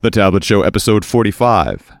The Tablet Show, episode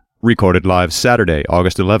 45, recorded live Saturday,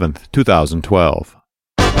 August 11th, 2012.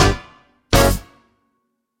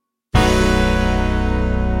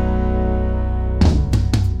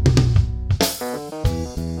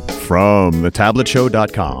 From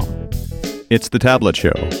thetabletshow.com, it's The Tablet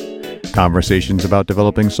Show. Conversations about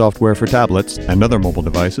developing software for tablets and other mobile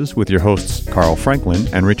devices with your hosts Carl Franklin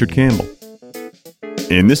and Richard Campbell.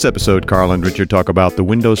 In this episode, Carl and Richard talk about the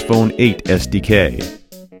Windows Phone 8 SDK.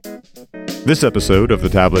 This episode of The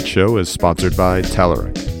Tablet Show is sponsored by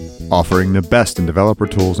Telerik, offering the best in developer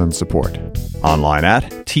tools and support. Online at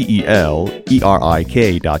telerik.com.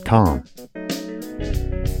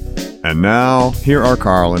 And now, here are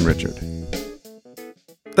Carl and Richard.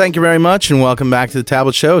 Thank you very much, and welcome back to The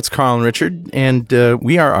Tablet Show. It's Carl and Richard, and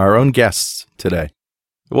we are our own guests today.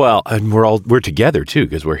 Well, and we're together, too,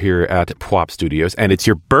 because we're here at PWOP Studios, and it's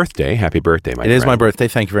your birthday. Happy birthday, my friend. It is my birthday.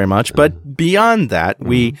 Thank you very much. But beyond that,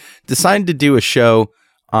 we decided to do a show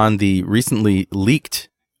on the recently leaked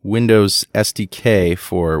Windows SDK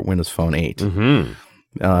for Windows Phone 8.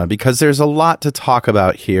 Because there's a lot to talk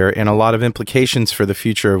about here and a lot of implications for the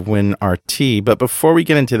future of WinRT. But before we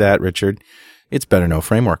get into that, Richard, it's Better Know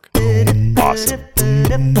Framework. Awesome.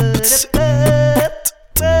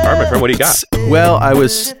 All right, my friend, what do you got? Well, I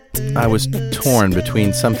was torn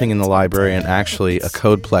between something in the library and actually a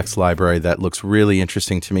CodePlex library that looks really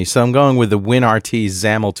interesting to me. So I'm going with the WinRT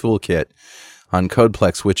XAML toolkit on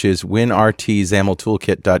CodePlex, which is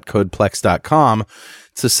winrtxamltoolkit.codeplex.com.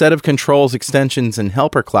 It's a set of controls, extensions, and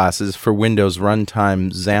helper classes for Windows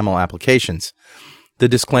runtime XAML applications. The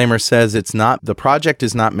disclaimer says the project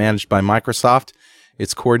is not managed by Microsoft.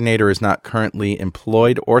 Its coordinator is not currently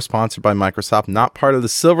employed or sponsored by Microsoft, not part of the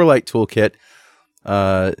Silverlight toolkit.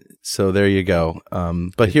 So there you go.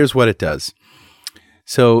 But here's what it does.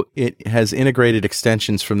 So it has integrated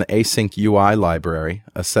extensions from the Async UI library,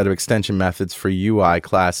 a set of extension methods for UI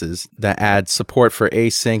classes that add support for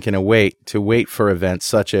async and await to wait for events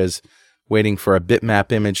such as waiting for a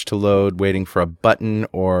bitmap image to load, waiting for a button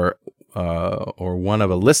or one of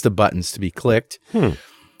a list of buttons to be clicked.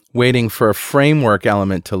 Waiting for a framework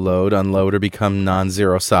element to load, unload, or become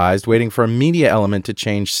non-zero sized, waiting for a media element to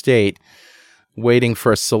change state, waiting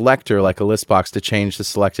for a selector like a list box to change the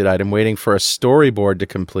selected item, waiting for a storyboard to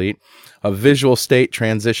complete, a visual state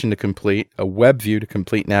transition to complete, a web view to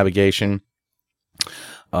complete navigation,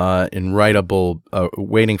 waiting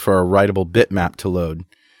for a writable bitmap to load.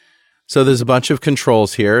 So there's a bunch of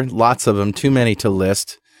controls here, lots of them, too many to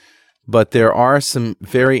list. But there are some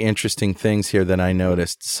very interesting things here that I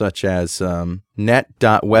noticed, such as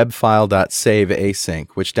net.webfile.saveasync,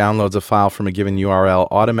 which downloads a file from a given URL,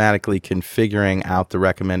 automatically configuring out the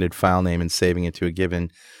recommended file name and saving it to a given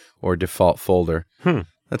or default folder.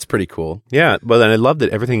 That's pretty cool. Yeah, well, then I love that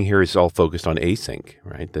everything here is all focused on async,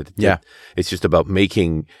 right? It's just about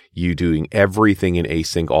making you doing everything in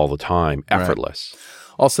async all the time, effortless. Right.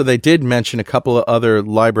 Also, they did mention a couple of other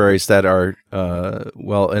libraries that are,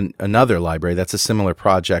 another library that's a similar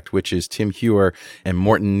project, which is Tim Hewer and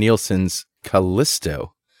Morten Nielsen's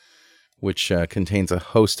Callisto, which contains a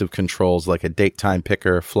host of controls like a date time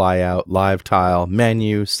picker, flyout, live tile,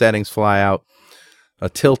 menu, settings flyout, a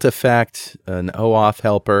tilt effect, an OAuth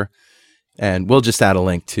helper, and we'll just add a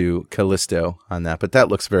link to Callisto on that. But that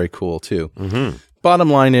looks very cool, too.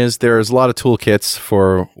 Bottom line is there's a lot of toolkits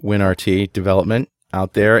for WinRT development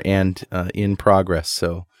out there and in progress,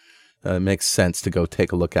 so it makes sense to go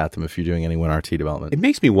take a look at them if you're doing any WinRT development. It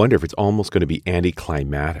makes me wonder if it's almost going to be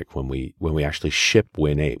anticlimactic when we actually ship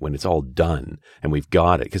Win 8, when it's all done and we've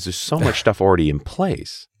got it, because there's so much stuff already in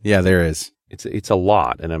place. Yeah, there is. It's a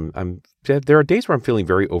lot, and there are days where I'm feeling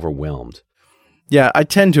very overwhelmed. Yeah, I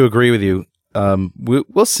tend to agree with you.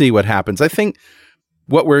 We'll see what happens. I think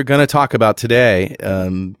what we're going to talk about today,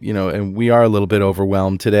 and we are a little bit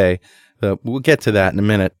overwhelmed today. We'll get to that in a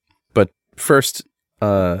minute. But first,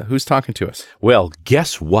 who's talking to us? Well,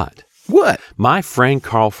 guess what? What? My friend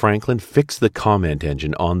Carl Franklin fixed the comment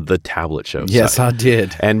engine on the Tablet Show site. Yes, I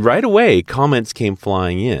did. And right away, comments came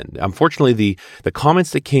flying in. Unfortunately, the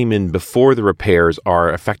comments that came in before the repairs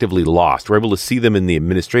are effectively lost. We're able to see them in the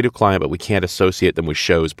administrative client, but we can't associate them with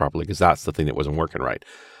shows properly because that's the thing that wasn't working right.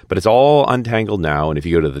 But it's all untangled now, and if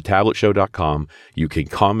you go to thetabletshow.com, you can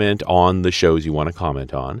comment on the shows you want to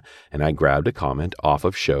comment on. And I grabbed a comment off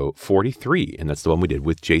of show 43, and that's the one we did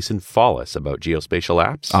with Jason Follis about geospatial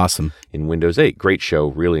apps. Awesome. In Windows 8. Great show.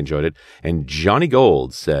 Really enjoyed it. And Johnny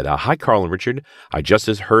Gold said, hi, Carl and Richard. I just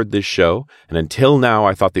heard this show, and until now,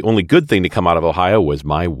 I thought the only good thing to come out of Ohio was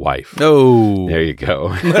my wife. Oh. There you go.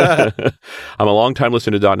 I'm a longtime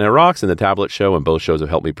listener to .NET Rocks and the Tablet Show, and both shows have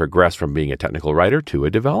helped me progress from being a technical writer to a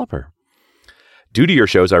developer. Due to your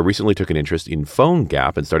shows, I recently took an interest in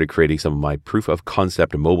PhoneGap and started creating some of my proof of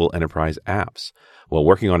concept mobile enterprise apps. While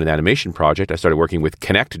working on an animation project, I started working with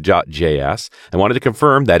Connect.js and wanted to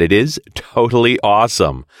confirm that it is totally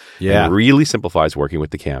awesome. Yeah. And really simplifies working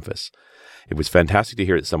with the canvas. It was fantastic to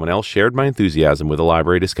hear that someone else shared my enthusiasm with a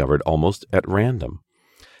library discovered almost at random.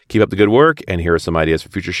 Keep up the good work, and here are some ideas for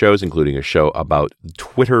future shows, including a show about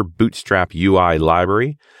Twitter Bootstrap UI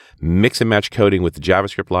library, mix and match coding with the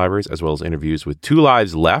JavaScript libraries, as well as interviews with Two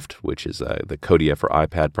Lives Left, which is the Codia for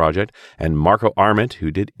iPad project, and Marco Arment,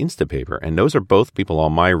 who did Instapaper. And those are both people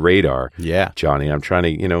on my radar. Yeah. Johnny, I'm trying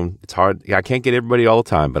to, it's hard. I can't get everybody all the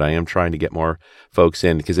time, but I am trying to get more folks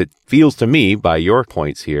in because it feels to me, by your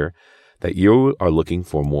points here, that you are looking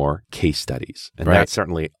for more case studies. And that's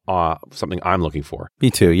certainly something I'm looking for.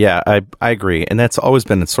 Me too. Yeah, I agree. And that's always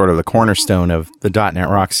been sort of the cornerstone of the .NET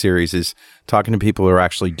Rocks series is talking to people who are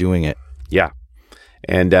actually doing it. Yeah.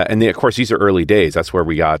 And of course, these are early days. That's where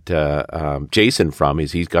we got Jason from.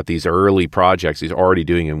 He's got these early projects he's already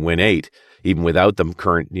doing in Win8, even without the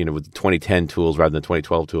current, with the 2010 tools rather than the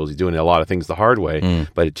 2012 tools. He's doing a lot of things the hard way,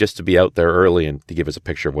 but just to be out there early and to give us a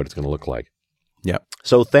picture of what it's going to look like. Yeah.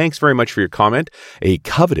 So thanks very much for your comment. A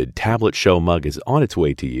coveted Tablet Show mug is on its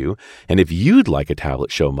way to you. And if you'd like a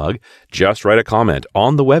Tablet Show mug, just write a comment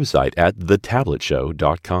on the website at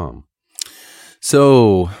thetabletshow.com.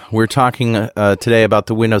 So we're talking today about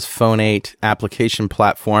the Windows Phone 8 application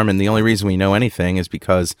platform. And the only reason we know anything is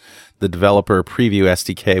because the developer preview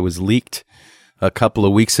SDK was leaked a couple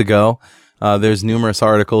of weeks ago. There's numerous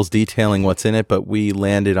articles detailing what's in it, but we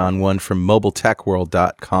landed on one from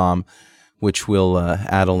mobiletechworld.com, which we'll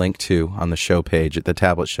add a link to on the show page at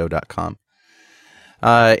thetabletshow.com.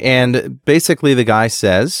 And basically the guy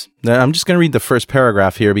says, I'm just going to read the first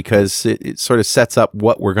paragraph here because it sort of sets up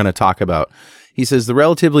what we're going to talk about. He says, the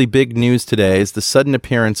relatively big news today is the sudden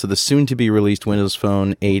appearance of the soon-to-be-released Windows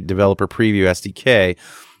Phone 8 Developer Preview SDK,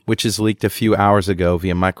 which is leaked a few hours ago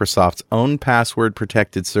via Microsoft's own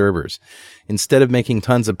password-protected servers. Instead of making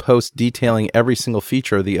tons of posts detailing every single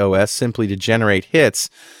feature of the OS simply to generate hits,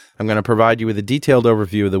 I'm going to provide you with a detailed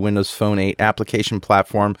overview of the Windows Phone 8 application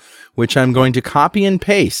platform, which I'm going to copy and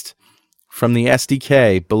paste from the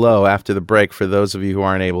SDK below after the break for those of you who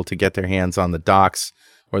aren't able to get their hands on the docs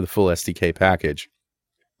or the full SDK package.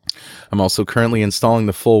 I'm also currently installing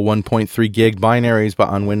the full 1.3 gig binaries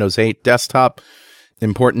on Windows 8 desktop.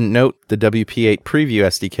 Important note, the WP8 Preview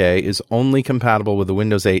SDK is only compatible with the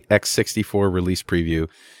Windows 8 x64 release preview,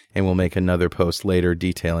 and we'll make another post later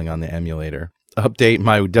detailing on the emulator. Update,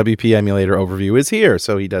 my WP emulator overview is here,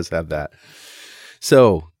 so he does have that.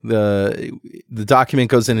 So the document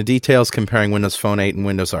goes into details comparing Windows Phone 8 and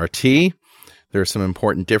Windows RT. There are some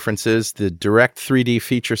important differences. The direct 3D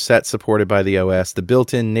feature set supported by the OS, the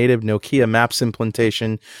built-in native Nokia Maps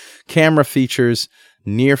implementation, camera features,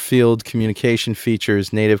 near-field communication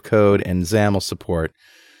features, native code, and XAML support.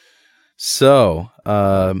 So,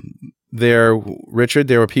 Richard,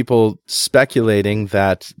 there were people speculating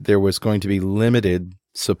that there was going to be limited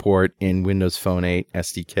support in Windows Phone 8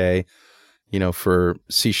 SDK, for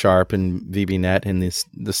C# and VBNet and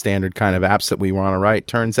the standard kind of apps that we want to write.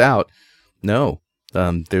 Turns out, no,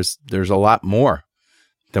 there's a lot more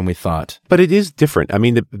than we thought. But it is different. I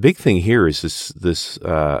mean, the big thing here is this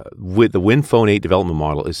with the Win Phone 8 development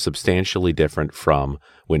model is substantially different from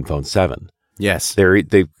Win Phone 7. Yes.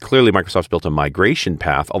 They clearly Microsoft's built a migration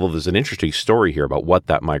path, although there's an interesting story here about what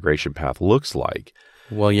that migration path looks like.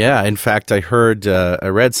 Well, yeah. In fact, I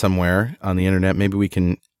read somewhere on the internet, maybe we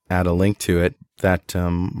can add a link to it, that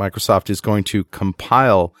Microsoft is going to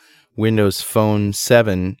compile Windows Phone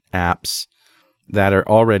 7 apps that are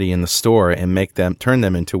already in the store and turn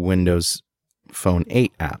them into Windows Phone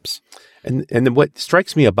 8 apps. And then what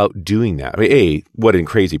strikes me about doing that, I mean, what a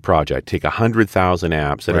crazy project. Take 100,000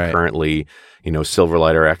 apps that are currently,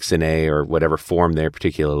 Silverlight or XNA or whatever form they're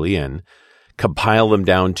particularly in, compile them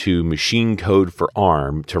down to machine code for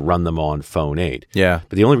ARM to run them on Phone 8. Yeah.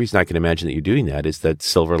 But the only reason I can imagine that you're doing that is that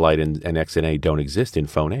Silverlight and XNA don't exist in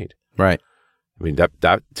Phone 8. Right. I mean,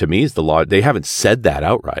 that to me is the law. They haven't said that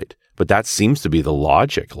outright, but that seems to be the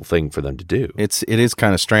logical thing for them to do. It is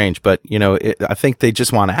kind of strange, but I think they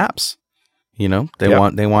just want apps. They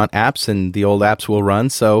want apps, and the old apps will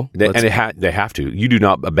run. So they have to. You do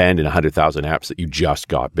not abandon 100,000 apps that you just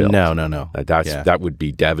got built. No. That would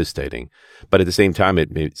be devastating. But at the same time,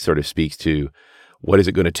 it sort of speaks to what is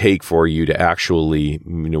it going to take for you to actually,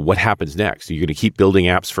 what happens next? Are you going to keep building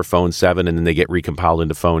apps for Phone 7 and then they get recompiled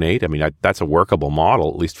into Phone 8? I mean, that's a workable model,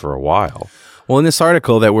 at least for a while. Well, in this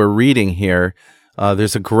article that we're reading here,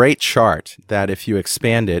 there's a great chart that if you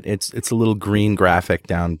expand it, it's a little green graphic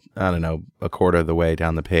down, I don't know, a quarter of the way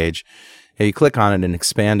down the page. You click on it and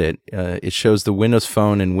expand it. It shows the Windows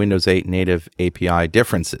Phone and Windows 8 native API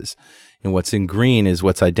differences. And what's in green is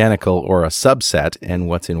what's identical or a subset, and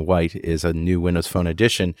what's in white is a new Windows Phone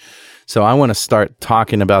edition. So I want to start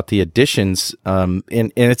talking about the additions. And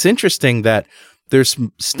it's interesting that there's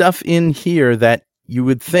stuff in here that you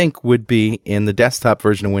would think would be in the desktop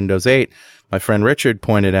version of Windows 8. My friend Richard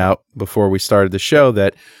pointed out before we started the show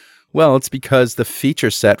that, well, it's because the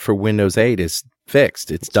feature set for Windows 8 is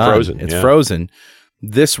fixed. It's done. Frozen. It's frozen.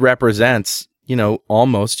 This represents,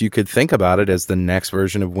 almost you could think about it as the next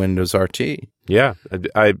version of Windows RT. Yeah.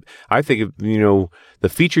 I think, the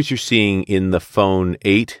features you're seeing in the Phone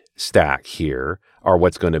 8 stack here are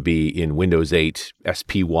what's going to be in Windows 8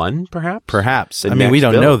 SP1, perhaps? Perhaps. The I mean, we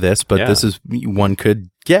don't next know build. this, but this is, one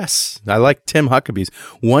could guess. I like Tim Huckabee's.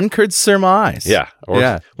 One could surmise. Yeah.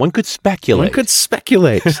 Or one could speculate. One could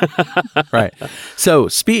speculate. Right. So,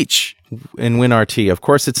 speech in WinRT. Of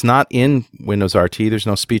course, it's not in Windows RT. There's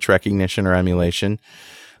no speech recognition or emulation.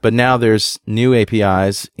 But now there's new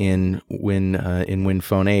APIs in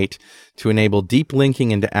WinPhone 8 to enable deep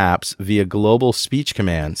linking into apps via global speech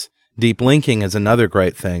commands. Deep linking is another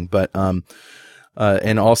great thing, but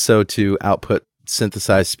and also to output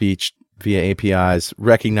synthesized speech via APIs,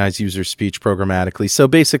 recognize user speech programmatically. So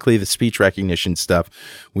basically, the speech recognition stuff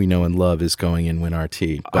we know and love is going in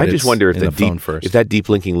WinRT. I just wonder if that deep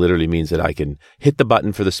linking literally means that I can hit the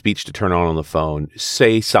button for the speech to turn on the phone,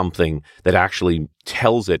 say something that actually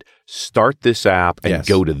tells it, start this app and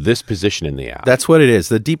go to this position in the app. That's what it is.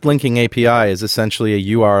 The deep linking API is essentially a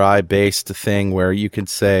URI-based thing where you could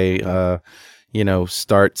say,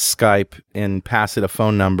 start Skype and pass it a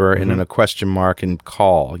phone number and then a question mark and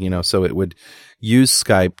call, so it would use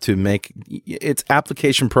Skype to make its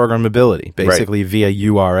application programmability basically via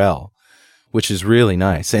URL, which is really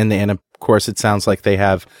nice. And of course, it sounds like they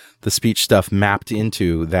have the speech stuff mapped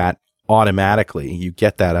into that automatically. You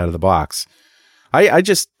get that out of the box. I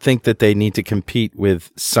just think that they need to compete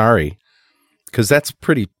with Sorry, because that's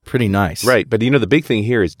pretty nice. Right. But the big thing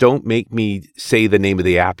here is don't make me say the name of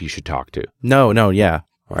the app you should talk to. No, yeah.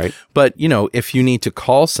 Right. But, if you need to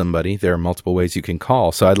call somebody, there are multiple ways you can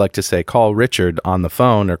call. So I'd like to say call Richard on the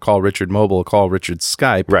phone or call Richard mobile or call Richard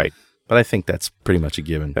Skype. Right. But I think that's pretty much a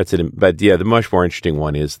given. That's it. But the much more interesting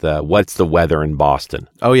one is what's the weather in Boston?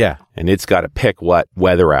 Oh, yeah. And it's got to pick what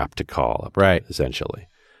weather app to call. Right. Essentially.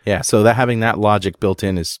 Yeah. So having that logic built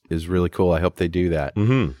in is really cool. I hope they do that.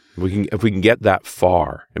 Mm-hmm. If we can get that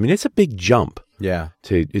far, I mean, it's a big jump. Yeah.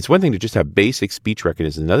 It's one thing to just have basic speech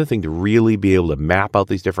recognition. Another thing to really be able to map out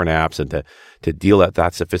these different apps and to deal at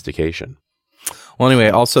that sophistication. Well, anyway,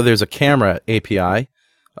 also there's a camera API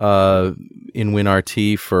in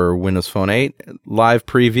WinRT for Windows Phone 8, live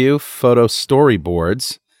preview, photo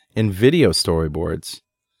storyboards, and video storyboards.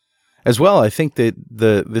 As well, I think that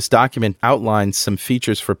this document outlines some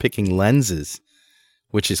features for picking lenses,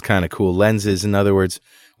 which is kind of cool. Lenses, in other words,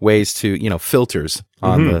 ways to, filters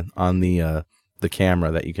on the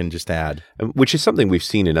camera that you can just add. Which is something we've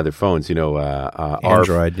seen in other phones.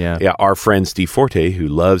 Android, our friend Steve Forte, who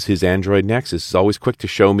loves his Android Nexus, is always quick to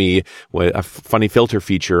show me a funny filter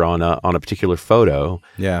feature on a particular photo.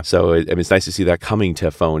 Yeah. So it's nice to see that coming to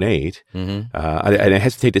Phone 8. And I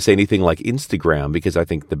hesitate to say anything like Instagram, because I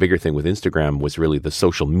think the bigger thing with Instagram was really the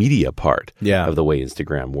social media part of the way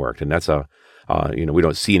Instagram worked. And that's we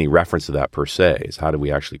don't see any reference to that per se. Is how do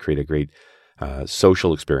we actually create a great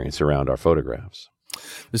social experience around our photographs?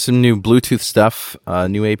 There's some new Bluetooth stuff.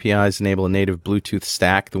 New APIs enable a native Bluetooth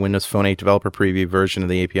stack. The Windows Phone 8 developer preview version of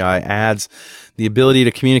the API adds the ability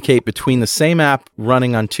to communicate between the same app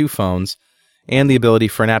running on two phones and the ability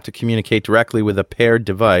for an app to communicate directly with a paired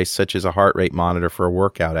device, such as a heart rate monitor for a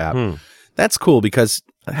workout app. That's cool, because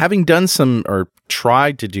having done some or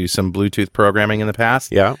tried to do some Bluetooth programming in the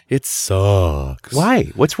past, it sucks. Why?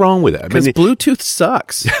 What's wrong with it? Because Bluetooth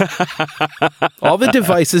sucks. All the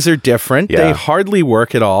devices are different. They hardly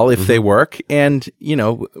work at all if they work. And,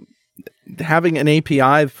 having an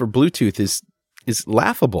API for Bluetooth is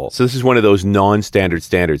laughable. So this is one of those non-standard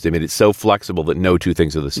standards. They made it so flexible that no two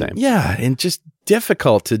things are the same. Yeah, and just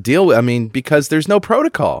difficult to deal with. I mean, because there's no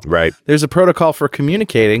protocol. Right. There's a protocol for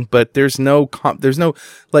communicating, but there's no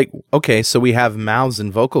okay, so we have mouths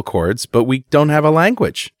and vocal cords, but we don't have a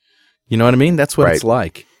language. You know what I mean? That's what it's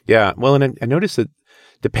like. Yeah. Well, and I noticed that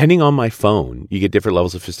depending on my phone, you get different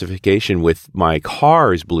levels of sophistication with my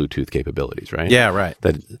car's Bluetooth capabilities, right? Yeah, right.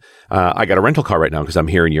 That I got a rental car right now because I'm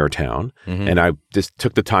here in your town, and I just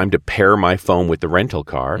took the time to pair my phone with the rental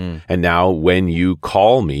car, and now when you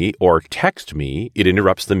call me or text me, it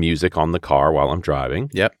interrupts the music on the car while I'm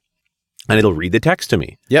driving. Yep. And it'll read the text to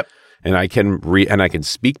me. Yep. And I can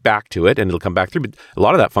speak back to it, and it'll come back through. But a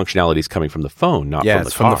lot of that functionality is coming from the phone, not from the car.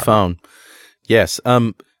 It's from the phone. Yes.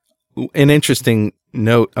 An interesting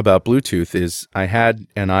note about Bluetooth is I had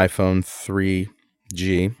an iPhone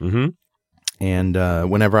 3G, and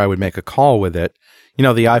whenever I would make a call with it,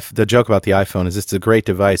 the joke about the iPhone is it's a great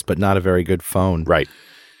device, but not a very good phone. Right.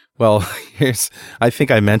 Well, I think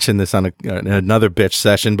I mentioned this on another bitch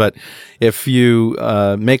session, but if you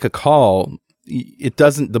make a call, the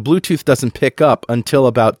Bluetooth doesn't pick up until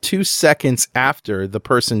about 2 seconds after the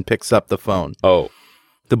person picks up the phone. Oh.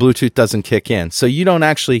 The Bluetooth doesn't kick in. So you don't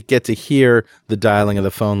actually get to hear the dialing of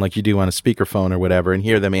the phone like you do on a speakerphone or whatever and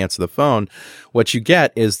hear them answer the phone. What you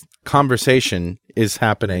get is conversation is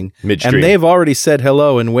happening. Midstream. And they've already said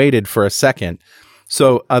hello and waited for a second.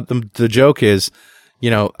 So the joke is,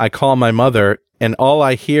 I call my mother and all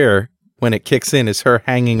I hear when it kicks in is her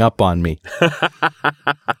hanging up on me.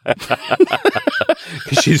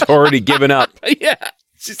 Because she's already given up. Yeah.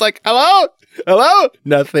 She's like, hello?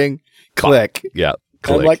 Nothing. Click. Yeah.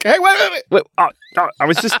 Click. I'm like, hey, wait. Oh, I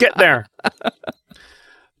was just getting there.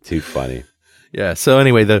 Too funny. Yeah. So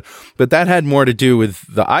anyway, but that had more to do with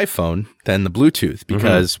the iPhone than the Bluetooth,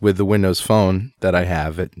 because with the Windows Phone that I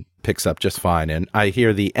have, it picks up just fine, and I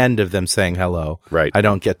hear the end of them saying hello. Right. I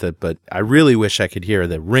don't get but I really wish I could hear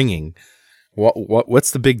the ringing. What's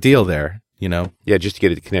the big deal there? Yeah, just to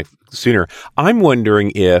get it to connect sooner. I'm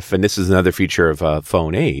wondering if, and this is another feature of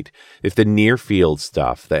Phone 8, if the near field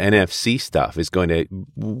stuff, the NFC stuff is going to,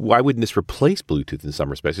 why wouldn't this replace Bluetooth in some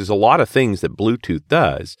respects? There's a lot of things that Bluetooth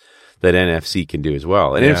does that NFC can do as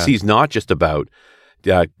well. And NFC is not just about,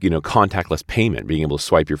 contactless payment, being able to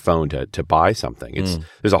swipe your phone to buy something.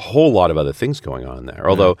 There's a whole lot of other things going on there.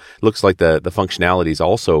 Although it looks like the functionalities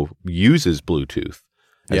also uses Bluetooth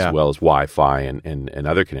as well as Wi-Fi and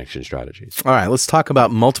other connection strategies. All right, let's talk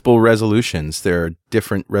about multiple resolutions. There are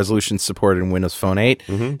different resolutions supported in Windows Phone 8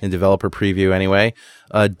 in developer preview anyway.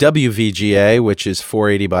 WVGA, which is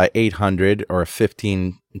 480 by 800 or a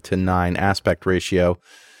 15:9 aspect ratio.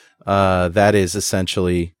 That is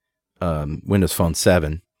essentially Windows Phone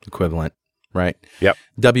 7 equivalent, right? Yep.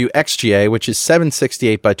 WXGA, which is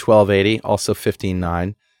 768 by 1280, also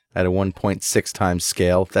 15:9. At a 1.6 times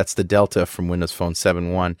scale. That's the delta from Windows Phone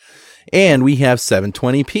 7.1. And we have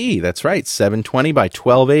 720p. That's right, 720 by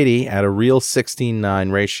 1280 at a real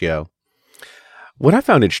 16:9 ratio. What I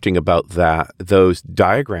found interesting about those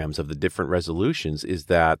diagrams of the different resolutions is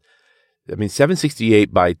that,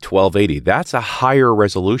 768 by 1280, that's a higher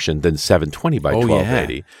resolution than 720 by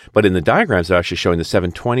 1280. Yeah. But in the diagrams, they're actually showing the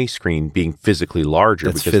 720 screen being physically larger.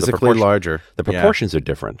 It's physically larger. The proportions are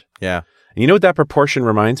different. Yeah. And you know what that proportion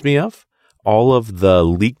reminds me of? All of the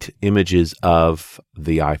leaked images of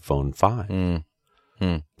the iPhone 5.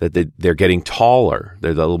 That they're getting taller.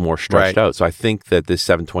 They're a little more stretched out. So I think that this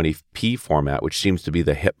 720p format, which seems to be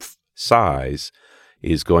the hip size,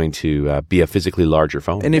 is going to be a physically larger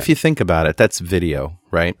phone. And if you think about it, that's video,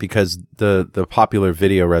 right? Because the popular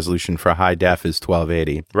video resolution for high def is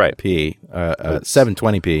 1280 p,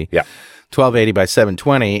 720p. Yeah. 1280 by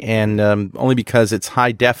 720, and only because it's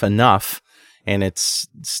high def enough, and it's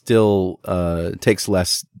still takes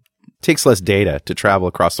less data to travel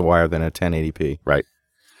across the wire than a 1080p. Right.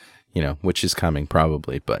 Which is coming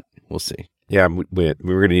probably, but we'll see. Yeah, we're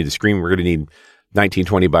going to need a screen. We're going to need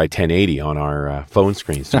 1920 by 1080 on our phone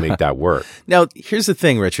screens to make that work. Now, here's the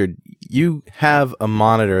thing, Richard. You have a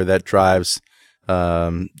monitor that drives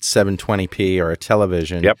 720p or a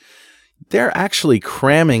television. Yep. They're actually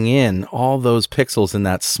cramming in all those pixels in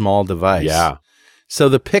that small device. Yeah. So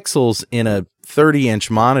the pixels in a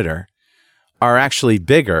 30-inch monitor are actually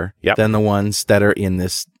bigger than the ones that are in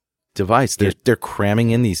this device. They're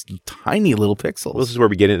cramming in these tiny little pixels. Well, this is where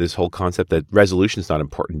we get into this whole concept that resolution is not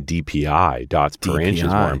important. DPI, dots per inch,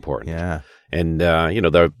 is more important. Yeah. And,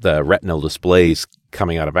 the retinal displays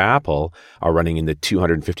coming out of Apple are running in the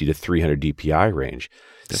 250 to 300 DPI range.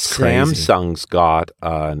 That's crazy. Samsung's got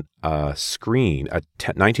a screen, a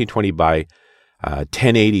 1920 by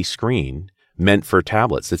 1080 screen meant for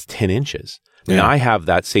tablets that's 10 inches. I have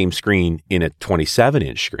that same screen in a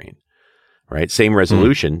 27-inch screen, right? Same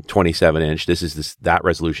resolution, 27-inch. This is that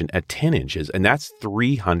resolution at 10 inches, and that's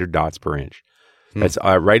 300 dots per inch. That's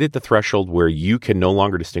right at the threshold where you can no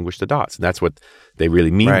longer distinguish the dots. And that's what they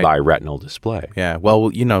really mean by retinal display. Yeah. Well,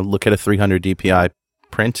 look at a 300 DPI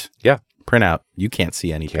print. Yeah. Printout. You can't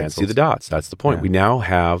see any pixels. Can't see the dots. That's the point. Yeah. We now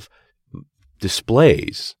have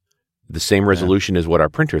displays the same resolution as what our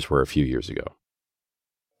printers were a few years ago.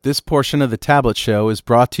 This portion of the Tablet Show is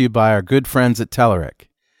brought to you by our good friends at Telerik.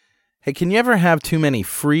 Hey, can you ever have too many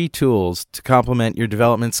free tools to complement your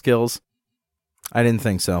development skills? I didn't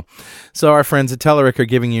think so. So our friends at Telerik are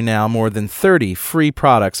giving you now more than 30 free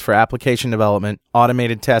products for application development,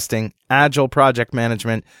 automated testing, agile project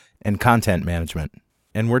management, and content management.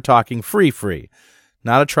 And we're talking free.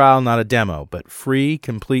 Not a trial, not a demo, but free,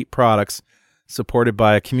 complete products supported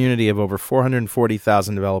by a community of over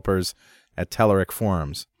 440,000 developers at Telerik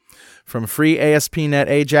forums. From free ASP.NET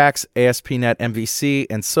AJAX, ASP.NET MVC,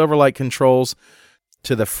 and Silverlight controls,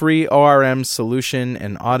 to the free ORM solution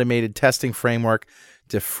and automated testing framework,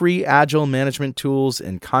 to free agile management tools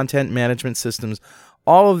and content management systems,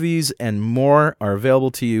 all of these and more are available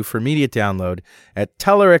to you for immediate download at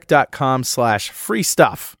Telerik.com/free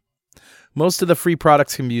stuff. Most of the free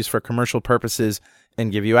products can be used for commercial purposes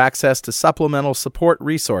and give you access to supplemental support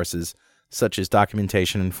resources such as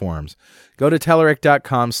documentation and forums. Go to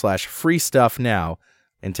Telerik.com/free stuff now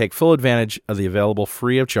and take full advantage of the available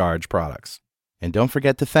free of charge products. And don't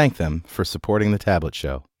forget to thank them for supporting the Tablet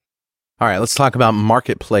Show. All right, let's talk about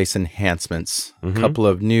marketplace enhancements. A couple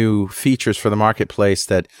of new features for the marketplace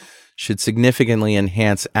that should significantly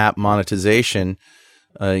enhance app monetization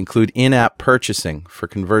include in-app purchasing for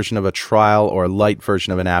conversion of a trial or light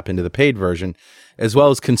version of an app into the paid version, as well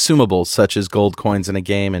as consumables such as gold coins in a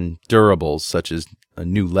game and durables such as a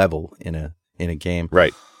new level in a game.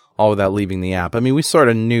 Right. All without leaving the app. I mean, we sort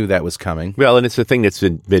of knew that was coming. Well, and it's the thing that's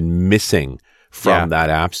been missing from that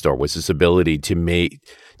app store was this ability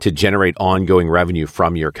to generate ongoing revenue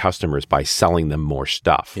from your customers by selling them more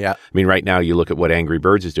stuff. Yeah. I mean, right now you look at what Angry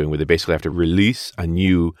Birds is doing, where they basically have to release a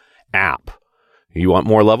new app. You want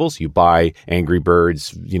more levels? You buy Angry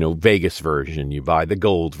Birds, Vegas version. You buy the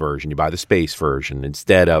gold version. You buy the space version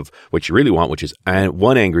instead of what you really want, which is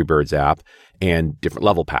one Angry Birds app and different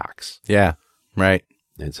level packs. Yeah, right.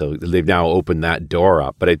 And so they've now opened that door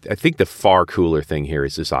up. But I think the far cooler thing here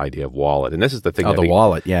is this idea of wallet. And this is the thing. The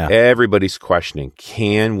wallet, yeah. Everybody's questioning,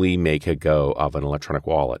 can we make a go of an electronic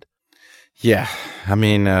wallet? Yeah. I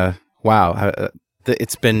mean, wow.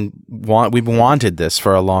 We've wanted this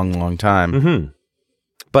for a long, long time. Mm-hmm.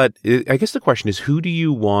 But I guess the question is, who do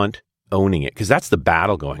you want owning it? Because that's the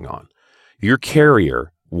battle going on. Your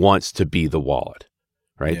carrier wants to be the wallet,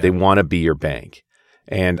 right? Yeah. They want to be your bank.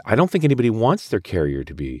 And I don't think anybody wants their carrier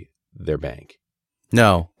to be their bank.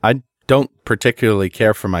 No, I don't particularly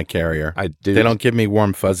care for my carrier. They don't give me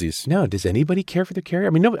warm fuzzies. No, does anybody care for their carrier? I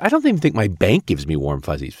mean, no, I don't even think my bank gives me warm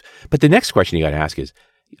fuzzies. But the next question you got to ask is,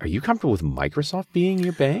 are you comfortable with Microsoft being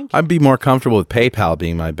your bank? I'd be more comfortable with PayPal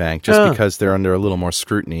being my bank just because they're under a little more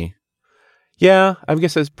scrutiny. Yeah, I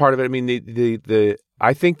guess that's part of it. I mean,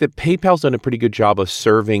 I think that PayPal's done a pretty good job of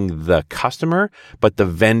serving the customer, but the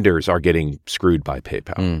vendors are getting screwed by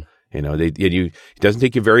PayPal. It doesn't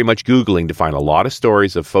take you very much Googling to find a lot of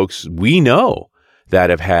stories of folks we know that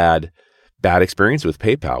have had bad experience with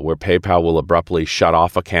PayPal, where PayPal will abruptly shut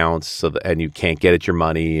off accounts and you can't get at your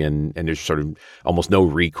money, and there's sort of almost no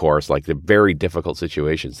recourse. Like, they're very difficult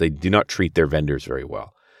situations. They do not treat their vendors very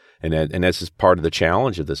well. And this is part of the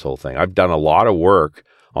challenge of this whole thing. I've done a lot of work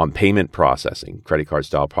on payment processing, credit card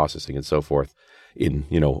style processing and so forth in,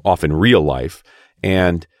 often real life.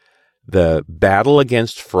 And the battle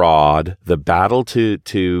against fraud, the battle to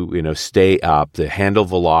stay up, to handle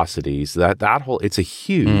velocities, that whole, it's a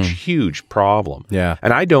huge problem. Yeah.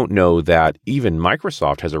 And I don't know that even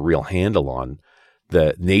Microsoft has a real handle on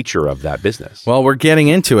the nature of that business. Well, we're getting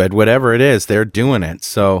into it. Whatever it is, they're doing it.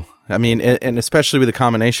 So, I mean, and especially with the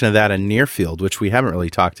combination of that and near field, which we haven't really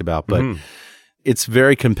talked about, but it's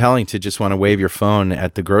very compelling to just want to wave your phone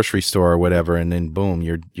at the grocery store or whatever, and then boom,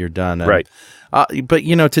 you're done. Right. But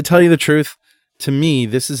to tell you the truth, to me,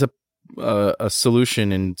 this is a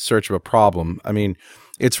solution in search of a problem. I mean,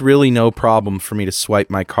 it's really no problem for me to swipe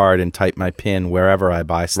my card and type my PIN wherever I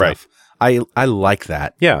buy stuff. Right. I like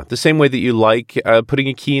that. Yeah, the same way that you like putting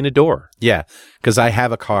a key in a door. Yeah, because I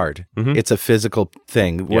have a card. It's a physical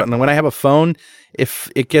thing. Yep. When I have a phone,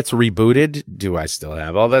 if it gets rebooted, do I still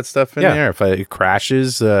have all that stuff in there? If it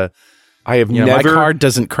crashes, I have never. My card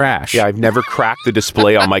doesn't crash. Yeah, I've never cracked the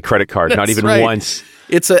display on my credit card, not even once.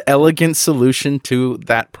 It's an elegant solution to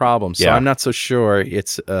that problem. So I'm not so sure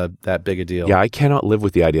it's that big a deal. Yeah, I cannot live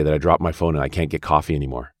with the idea that I drop my phone and I can't get coffee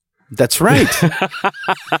anymore. That's right.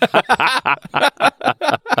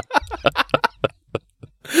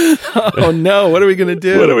 Oh no! What are we gonna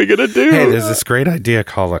do? Hey, there's this great idea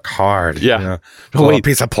called a card. Yeah, a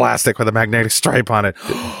piece of plastic with a magnetic stripe on it.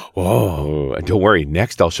 Whoa! And don't worry.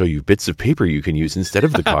 Next, I'll show you bits of paper you can use instead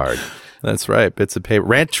of the card. That's right. Bits of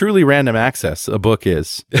paper. Truly random access. A book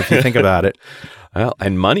is, if you think about it. Well,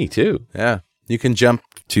 and money too. Yeah, you can jump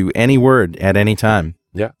to any word at any time.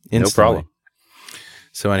 Yeah, instantly. No problem.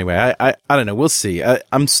 So anyway, I don't know. We'll see.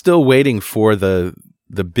 I'm still waiting for the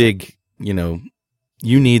big,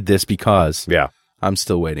 you need this because. Yeah. I'm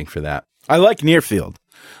still waiting for that. I like near field.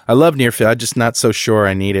 I love near field. I'm just not so sure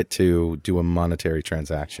I need it to do a monetary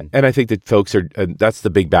transaction. And I think that folks are, that's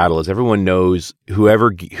the big battle is everyone knows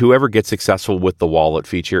whoever gets successful with the wallet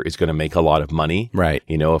feature is going to make a lot of money. Right.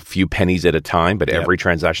 A few pennies at a time, but every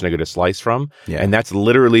transaction they're going to slice from. Yeah. And that's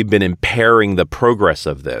literally been impairing the progress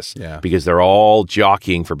of this because they're all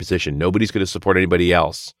jockeying for position. Nobody's going to support anybody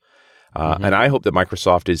else. And I hope that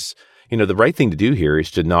Microsoft is, the right thing to do here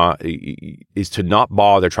is to not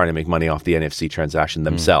bother trying to make money off the NFC transaction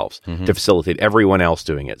themselves to facilitate everyone else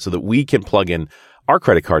doing it so that we can plug in our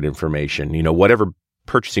credit card information, whatever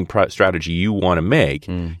purchasing strategy you want to make,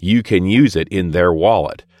 you can use it in their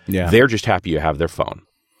wallet. Yeah. They're just happy you have their phone.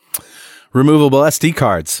 Removable SD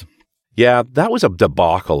cards. Yeah, that was a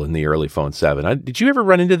debacle in the early Phone 7. Did you ever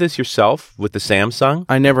run into this yourself with the Samsung?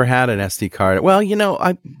 I never had an SD card. Well,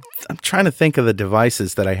 I'm trying to think of the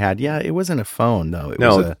devices that I had. Yeah, it wasn't a phone, though. It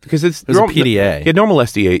was a PDA. Yeah, normal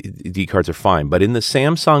SD cards are fine, but in the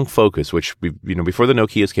Samsung Focus, which before the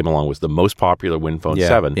Nokias came along was the most popular WinPhone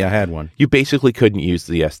 7. Yeah, I had one. You basically couldn't use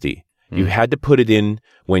the SD. You had to put it in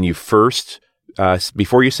when you first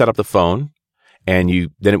before you set up the phone, and you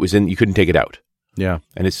couldn't take it out. Yeah.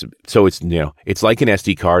 And it's like an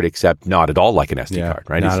SD card, except not at all like an SD card,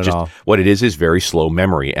 right? Not it's at all. What it is very slow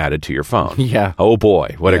memory added to your phone. Yeah. Oh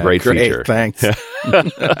boy, what a great feature. Thanks.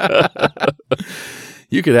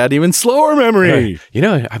 You could add even slower memory.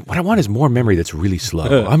 What I want is more memory that's really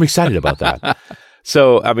slow. I'm excited about that.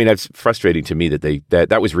 So, that's frustrating to me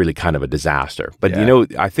that was really kind of a disaster. But,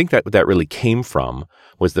 I think that really came from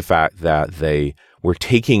was the fact that they were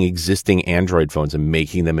taking existing Android phones and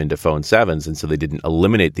making them into Phone 7s, and so they didn't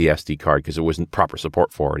eliminate the SD card because there wasn't proper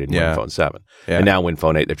support for it in WinPhone 7. Yeah. And now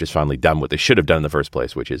WinPhone 8, they've just finally done what they should have done in the first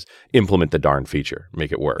place, which is implement the darn feature,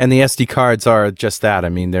 make it work. And the SD cards are just that.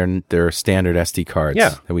 They're standard SD cards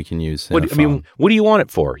that we can use. What do you want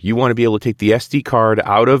it for? You want to be able to take the SD card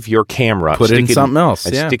out of your camera, put it in something else,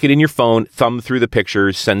 and stick it in your phone, thumb through the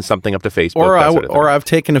pictures, send something up to Facebook. Or I've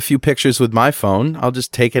taken a few pictures with my phone. I'll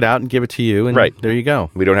just take it out and give it to you, and there you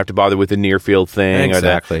go. We don't have to bother with the near field thing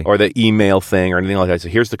or the email thing or anything like that. So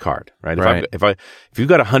here's the card, right? If you've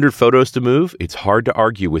got 100 photos to move, it's hard to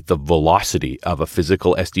argue with the velocity of a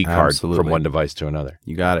physical SD card from one device to another.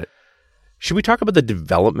 You got it. Should we talk about the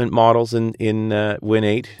development models in Win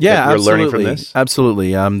 8? Yeah, we're learning from this?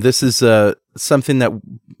 Absolutely. This is something that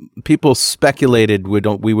people speculated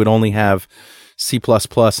we would only have C++ and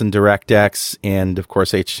DirectX and, of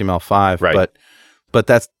course, HTML5. Right. But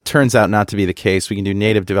that turns out not to be the case. We can do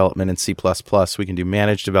native development in C++. We can do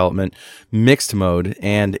managed development, mixed mode,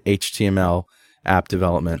 and HTML app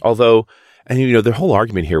development. Although, the whole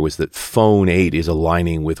argument here was that Phone 8 is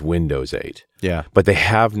aligning with Windows 8. Yeah. But they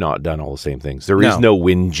have not done all the same things. There is no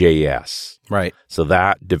WinJS. Right. So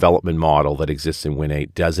that development model that exists in Win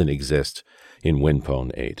 8 doesn't exist in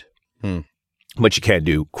WinPhone 8. But you can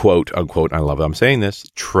do, quote, unquote, I love how I'm saying this,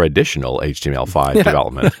 traditional HTML5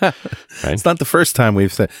 development. Right? It's not the first time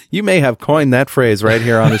we've said, you may have coined that phrase right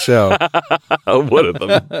here on the show. One of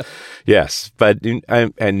them. Yes. But,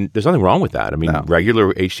 and there's nothing wrong with that.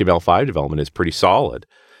 Regular HTML5 development is pretty solid.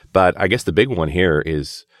 But I guess the big one here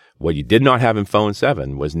is what you did not have in Phone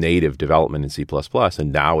 7 was native development in C++,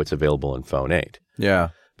 and now it's available in Phone 8.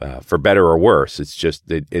 Yeah. For better or worse, it's just,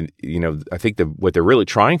 I think what they're really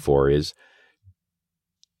trying for is,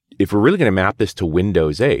 if we're really going to map this to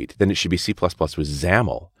Windows 8, then it should be C++ with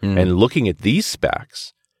XAML. And looking at these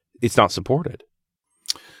specs, it's not supported.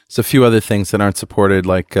 There's a few other things that aren't supported,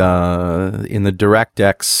 like in the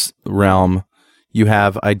DirectX realm, you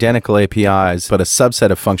have identical APIs, but a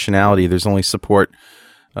subset of functionality. There's only support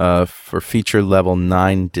for feature level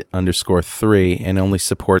 9_3 and only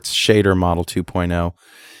supports shader model 2.0.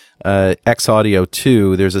 X-Audio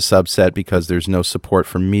 2, there's a subset because there's no support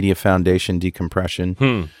for media foundation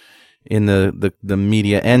decompression. In the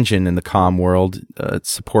media engine in the COM world, it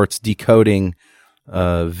supports decoding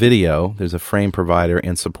video. There's a frame provider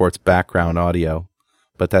and supports background audio,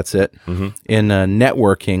 but that's it. In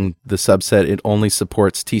networking, the subset, it only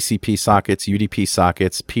supports TCP sockets, UDP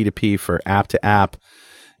sockets, P2P for app-to-app,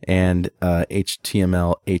 and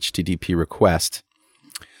HTML HTTP request.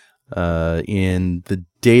 In the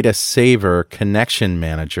data saver connection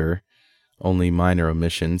manager, only minor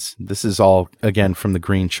omissions. This is all, again, from the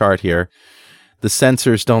green chart here. The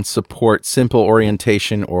sensors don't support simple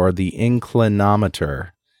orientation or the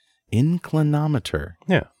inclinometer. Inclinometer?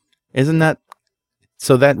 Yeah. Isn't that...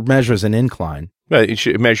 So that measures an incline. Well,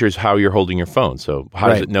 it measures how you're holding your phone. So how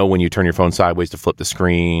does it know when you turn your phone sideways to flip the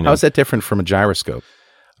screen? How is that different from a gyroscope?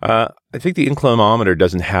 I think the inclinometer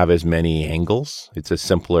doesn't have as many angles. It's a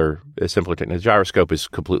simpler technique. The gyroscope is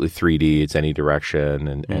completely 3D. It's any direction,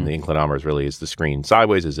 and the inclinometer really is the screen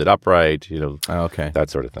sideways. Is it upright? Okay. That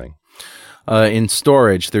sort of thing. In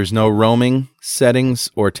storage, there's no roaming settings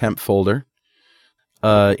or temp folder.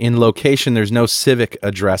 In location, there's no civic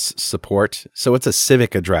address support. So what's a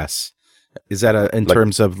civic address? Is that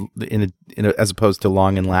terms of as opposed to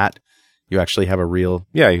long and lat? You actually have a real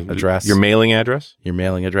address. Your mailing address. Your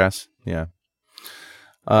mailing address. Yeah.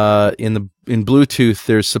 In Bluetooth,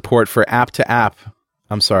 there's support for app to app.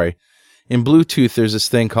 I'm sorry. In Bluetooth, there's this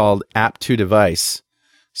thing called app to device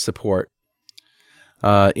support.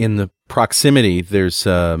 In the proximity, there's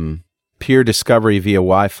peer discovery via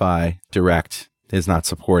Wi-Fi direct is not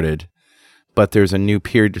supported, but there's a new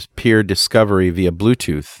peer discovery via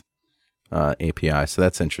Bluetooth API. So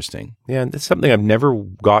that's interesting. Yeah, and that's something I've never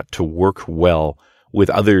got to work well with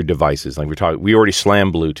other devices. Like we already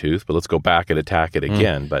slammed Bluetooth, but let's go back and attack it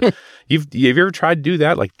again. But have you ever tried to do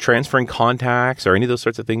that, like transferring contacts or any of those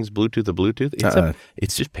sorts of things, Bluetooth to Bluetooth?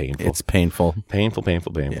 It's just painful. It's painful. Painful.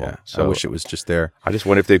 Yeah, So I wish it was just there. I just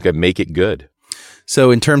wonder if they could make it good.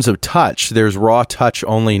 So in terms of touch, there's raw touch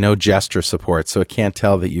only, no gesture support. So it can't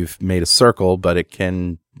tell that you've made a circle, but it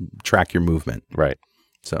can track your movement. Right.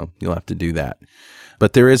 So you'll have to do that.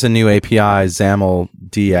 But there is a new API, XAML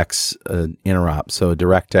DX interop. So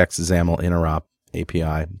DirectX XAML interop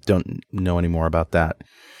API. Don't know any more about that.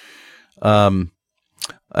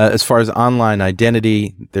 As far as online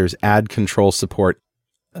identity, there's ad control support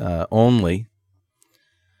only.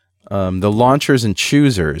 The launchers and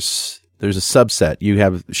choosers, there's a subset. You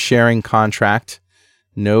have sharing contract,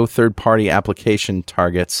 no third-party application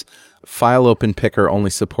targets. File open picker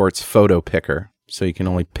only supports photo picker. So you can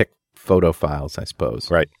only pick photo files, I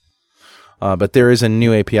suppose. Right. But there is a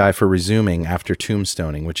new API for resuming after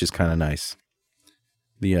tombstoning, which is kind of nice.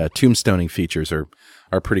 The tombstoning features are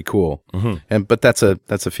pretty cool. Mm-hmm. But that's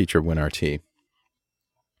a feature of WinRT.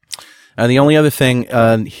 And the only other thing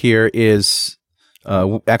here is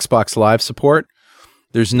Xbox Live support.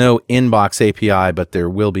 There's no inbox API, but there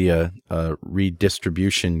will be a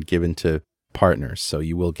redistribution given to partners, so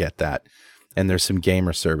you will get that. And there's some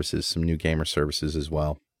gamer services, some new gamer services as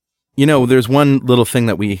well. There's one little thing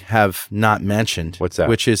that we have not mentioned. What's that?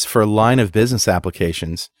 Which is for line of business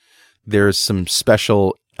applications, there's some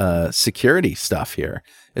special security stuff here,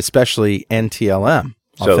 especially NTLM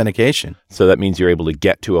authentication. So that means you're able to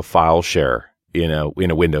get to a file share in a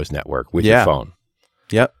Windows network with your phone.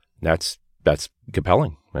 Yep. That's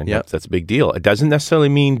compelling. Right? Yep. That's a big deal. It doesn't necessarily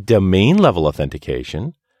mean domain level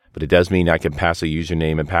authentication, but it does mean I can pass a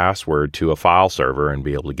username and password to a file server and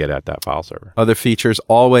be able to get at that file server. Other features,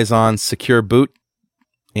 always on secure boot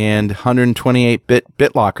and 128-bit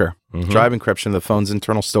BitLocker, drive encryption of the phone's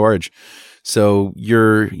internal storage. So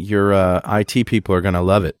your IT people are going to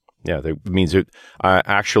love it. Yeah, that means that I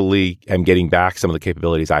actually am getting back some of the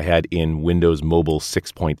capabilities I had in Windows Mobile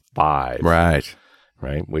 6.5.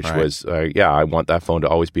 Right, which was, I want that phone to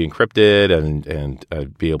always be encrypted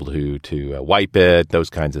and be able to wipe it, those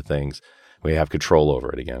kinds of things. We have control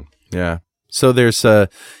over it again. Yeah. So there's,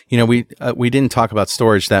 we didn't talk about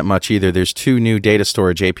storage that much either. There's two new data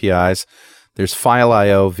storage APIs. There's File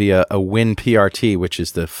I/O via a WinPRT, which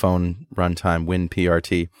is the phone runtime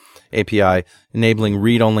WinPRT API, enabling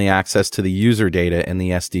read-only access to the user data in the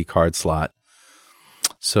SD card slot.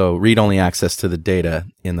 So read-only access to the data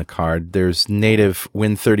in the card. There's native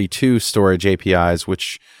Win32 storage APIs,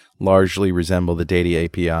 which largely resemble the data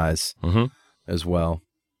APIs as well.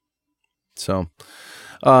 So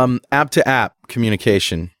app-to-app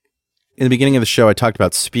communication. In the beginning of the show, I talked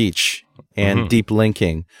about speech and deep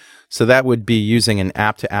linking. So that would be using an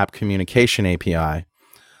app-to-app communication API.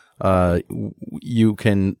 You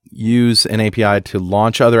can use an API to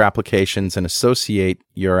launch other applications and associate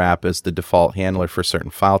your app as the default handler for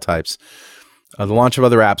certain file types. The launch of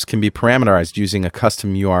other apps can be parameterized using a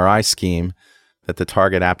custom URI scheme that the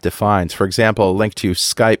target app defines. For example, a link to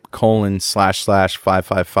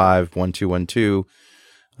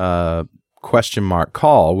Skype://555-1212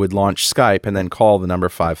 call would launch Skype and then call the number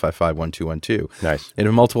 555-1212. Nice. And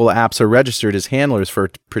if multiple apps are registered as handlers for a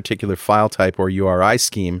particular file type or URI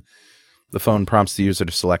scheme, the phone prompts the user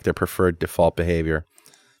to select their preferred default behavior.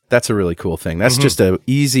 That's a really cool thing. That's just an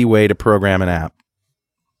easy way to program an app.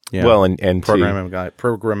 Yeah. Well, and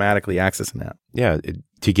programmatically access an app. Yeah,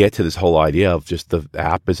 to get to this whole idea of just the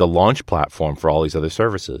app as a launch platform for all these other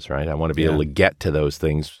services, right? I want to be able to get to those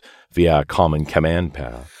things via a common command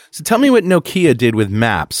path. So tell me what Nokia did with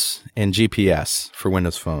Maps and GPS for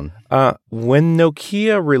Windows Phone. When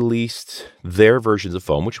Nokia released their versions of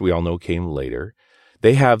phone, which we all know came later,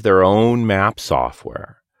 they have their own map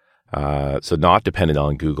software. So not dependent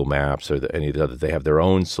on Google Maps or any of the other. They have their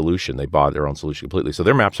own solution. They bought their own solution completely. So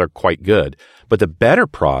their maps are quite good. But the better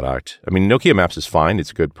product, I mean, Nokia Maps is fine.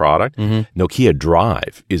 It's a good product. Nokia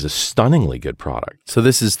Drive is a stunningly good product. So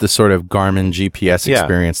this is the sort of Garmin GPS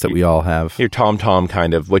experience that we all have. Your TomTom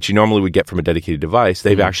kind of, what you normally would get from a dedicated device,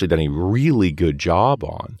 they've actually done a really good job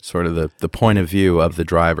on. Sort of the point of view of the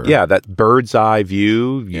driver. Yeah, that bird's eye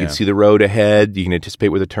view. You can see the road ahead. You can anticipate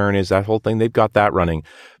where the turn is, that whole thing. They've got that running.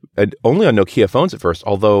 And only on Nokia phones at first,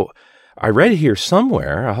 although I read here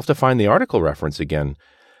somewhere, I'll have to find the article reference again,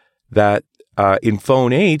 that in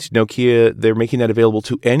Phone 8, Nokia, they're making that available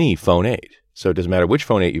to any Phone 8. So it doesn't matter which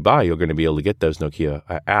Phone 8 you buy, you're going to be able to get those Nokia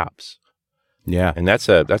apps. Yeah. And that's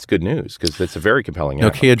good news because it's a very compelling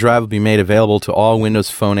app. Nokia Drive will be made available to all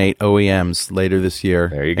Windows Phone 8 OEMs later this year.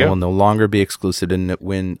 There you go. And will no longer be exclusive to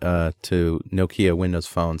Nokia Windows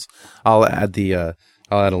phones. I'll add a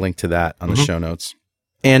link to that on the show notes.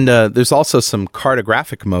 And there's also some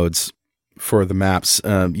cartographic modes for the maps.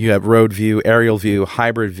 You have road view, aerial view,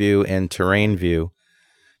 hybrid view, and terrain view.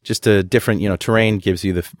 Just a different, terrain gives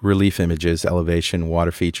you the relief images, elevation,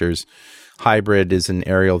 water features. Hybrid is an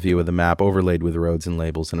aerial view of the map overlaid with roads and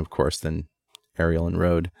labels, and of course, then aerial and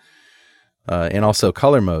road. And also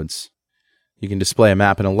color modes. You can display a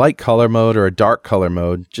map in a light color mode or a dark color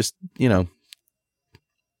mode. Just, I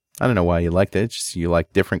don't know why you liked it. It's just you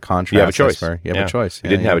like different contrasts. You have a choice. You have a choice. You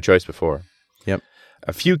didn't have a choice before. Yep.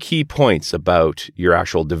 A few key points about your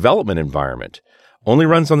actual development environment. Only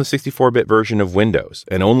runs on the 64-bit version of Windows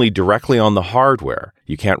and only directly on the hardware.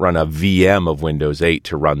 You can't run a VM of Windows 8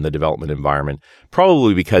 to run the development environment,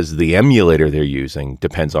 probably because the emulator they're using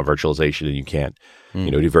depends on virtualization and you can't,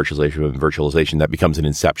 do virtualization with virtualization. That becomes an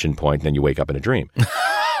inception point and then you wake up in a dream.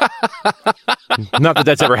 Not that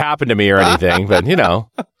that's ever happened to me or anything, but,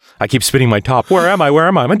 I keep spinning my top. Where am I?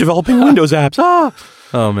 I'm developing Windows apps.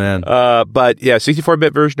 Oh, man. But yeah,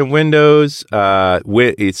 64-bit version of Windows.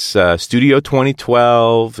 It's Studio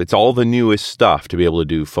 2012. It's all the newest stuff to be able to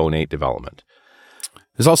do Phone 8 development.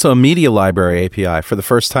 There's also a media library API. For the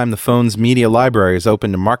first time, the phone's media library is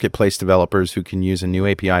open to marketplace developers who can use a new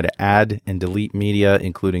API to add and delete media,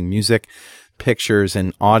 including music, pictures,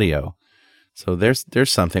 and audio. So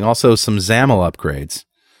there's something. Also, some XAML upgrades.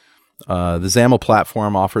 The XAML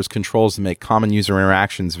platform offers controls to make common user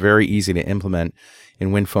interactions very easy to implement.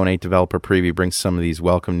 In WinPhone 8 Developer Preview brings some of these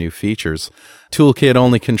welcome new features.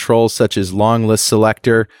 Toolkit-only controls such as long list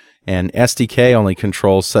selector and SDK-only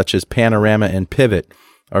controls such as panorama and pivot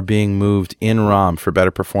are being moved in ROM for better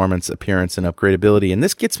performance, appearance, and upgradability. And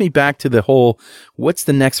this gets me back to the whole, what's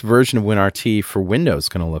the next version of WinRT for Windows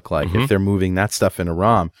going to look like if they're moving that stuff into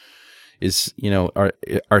ROM?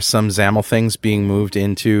 Are some XAML things being moved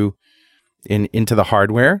into the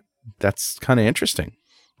hardware? That's kind of interesting.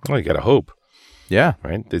 Well, you got to hope. Yeah.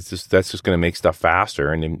 Right? That's just going to make stuff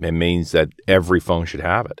faster, and it means that every phone should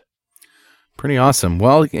have it. Pretty awesome.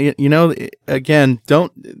 Well, again,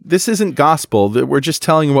 this isn't gospel. We're just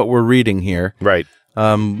telling you what we're reading here. Right.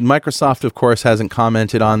 Microsoft, of course, hasn't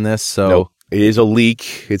commented on this, so... No, it is a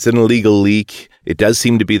leak. It's an illegal leak. It does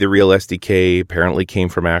seem to be the real SDK. Apparently came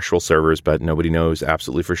from actual servers, but nobody knows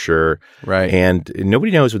absolutely for sure. Right. And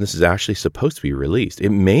nobody knows when this is actually supposed to be released. It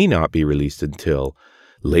may not be released until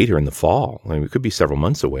later in the fall. I mean, it could be several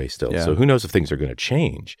months away still. Yeah. So who knows if things are going to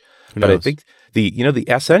change. But I think the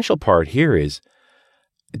essential part here is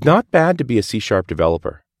it's not bad to be a C#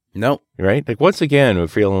 developer. No. Right? Like, once again, we're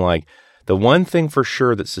feeling like the one thing for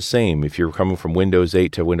sure that's the same if you're coming from Windows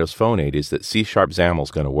 8 to Windows Phone 8 is that C# XAML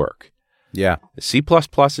is going to work. Yeah. C++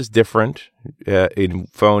 is different in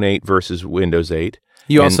Phone 8 versus Windows 8.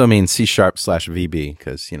 You also mean C#/VB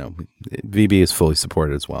because, VB is fully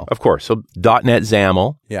supported as well. Of course. So .NET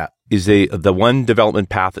XAML is the one development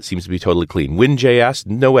path that seems to be totally clean. WinJS,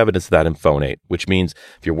 no evidence of that in Phone 8, which means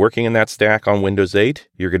if you're working in that stack on Windows 8,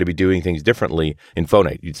 you're going to be doing things differently in Phone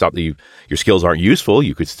 8. It's not that your skills aren't useful.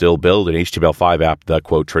 You could still build an HTML5 app the,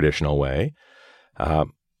 quote, traditional way.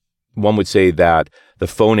 One would say that the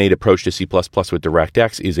Phone 8 approach to C++ with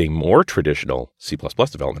DirectX is a more traditional C++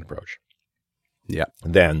 development approach. Yeah.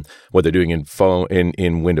 Than what they're doing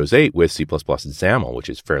in Windows 8 with C++ and XAML, which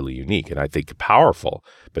is fairly unique and I think powerful,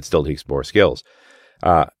 but still takes more skills.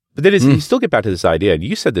 But then you still get back to this idea, and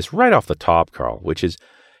you said this right off the top, Carl, which is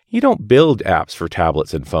you don't build apps for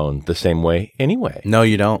tablets and phone the same way anyway. No,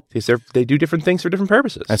 you don't. They do different things for different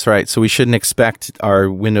purposes. That's right. So we shouldn't expect our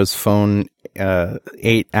Windows Phone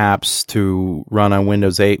 8 apps to run on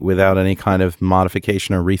Windows 8 without any kind of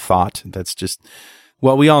modification or rethought. That's just...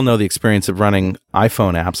 Well, we all know the experience of running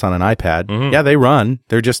iPhone apps on an iPad. Yeah, they run.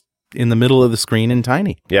 They're just in the middle of the screen and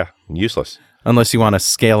tiny. Yeah, useless. Unless you want to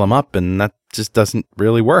scale them up, and that just doesn't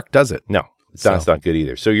really work, does it? No, that's not good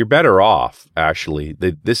either. So you're better off, actually.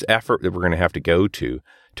 This effort that we're going to have to go to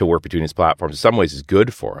work between these platforms in some ways is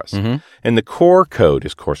good for us. And the core code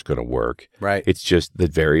is, of course, going to work. Right. It's just the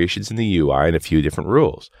variations in the UI and a few different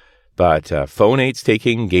rules. But Phone 8's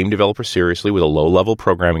taking game developers seriously with a low-level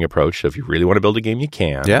programming approach. So if you really want to build a game, you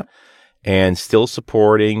can. Yeah. And still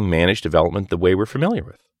supporting managed development the way we're familiar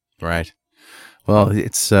with. Right. Well,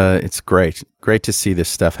 it's great. Great to see this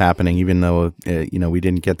stuff happening, even though, we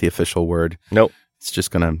didn't get the official word. Nope. It's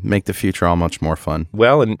just going to make the future all much more fun.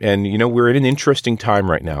 Well, and we're in an interesting time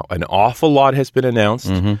right now. An awful lot has been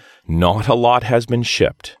announced. Not a lot has been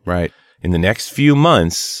shipped. Right. In the next few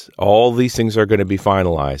months, all these things are going to be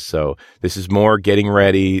finalized. So this is more getting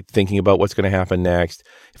ready, thinking about what's going to happen next.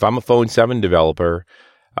 If I'm a Phone 7 developer,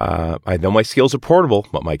 I know my skills are portable,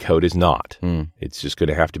 but my code is not. It's just going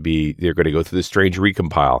to have to be, they're going to go through this strange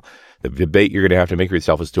recompile. The debate you're going to have to make for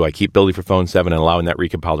yourself is, do I keep building for Phone 7 and allowing that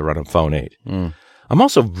recompile to run on Phone 8? I'm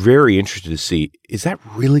also very interested to see, is that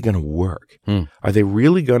really going to work? Are they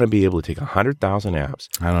really going to be able to take 100,000 apps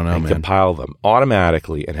I don't know, and man. compile them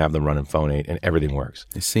automatically and have them run in Phone 8 and everything works?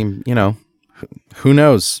 They seem, who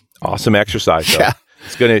knows? Awesome exercise, though. Yeah.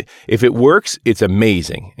 It's going to, if it works, it's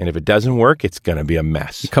amazing. And if it doesn't work, it's going to be a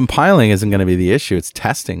mess. Compiling isn't going to be the issue. It's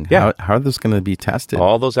testing. Yeah. How are those going to be tested?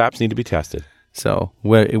 All those apps need to be tested. So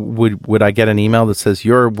would I get an email that says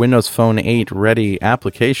your Windows Phone 8 ready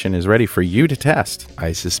application is ready for you to test?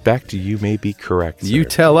 I suspect you may be correct, sir. You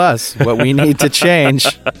tell us what we need to change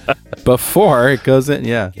before it goes in.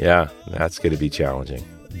 Yeah. Yeah, that's going to be challenging.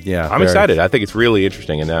 Yeah. I'm excited. I think it's really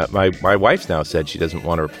interesting. And my wife's now said she doesn't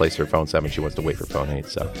want to replace her Phone 7. She wants to wait for Phone 8.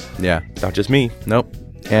 So yeah, it's not just me. Nope.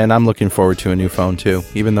 And I'm looking forward to a new phone too,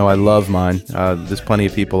 even though I love mine. There's plenty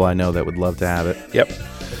of people I know that would love to have it. Yep.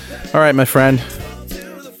 All right, my friend.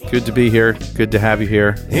 Good to be here. Good to have you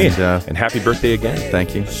here. Yeah. And happy birthday again.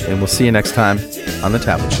 Thank you. And we'll see you next time on The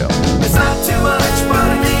Tablet Show. It's not too much,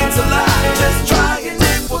 but it means a lot. Just try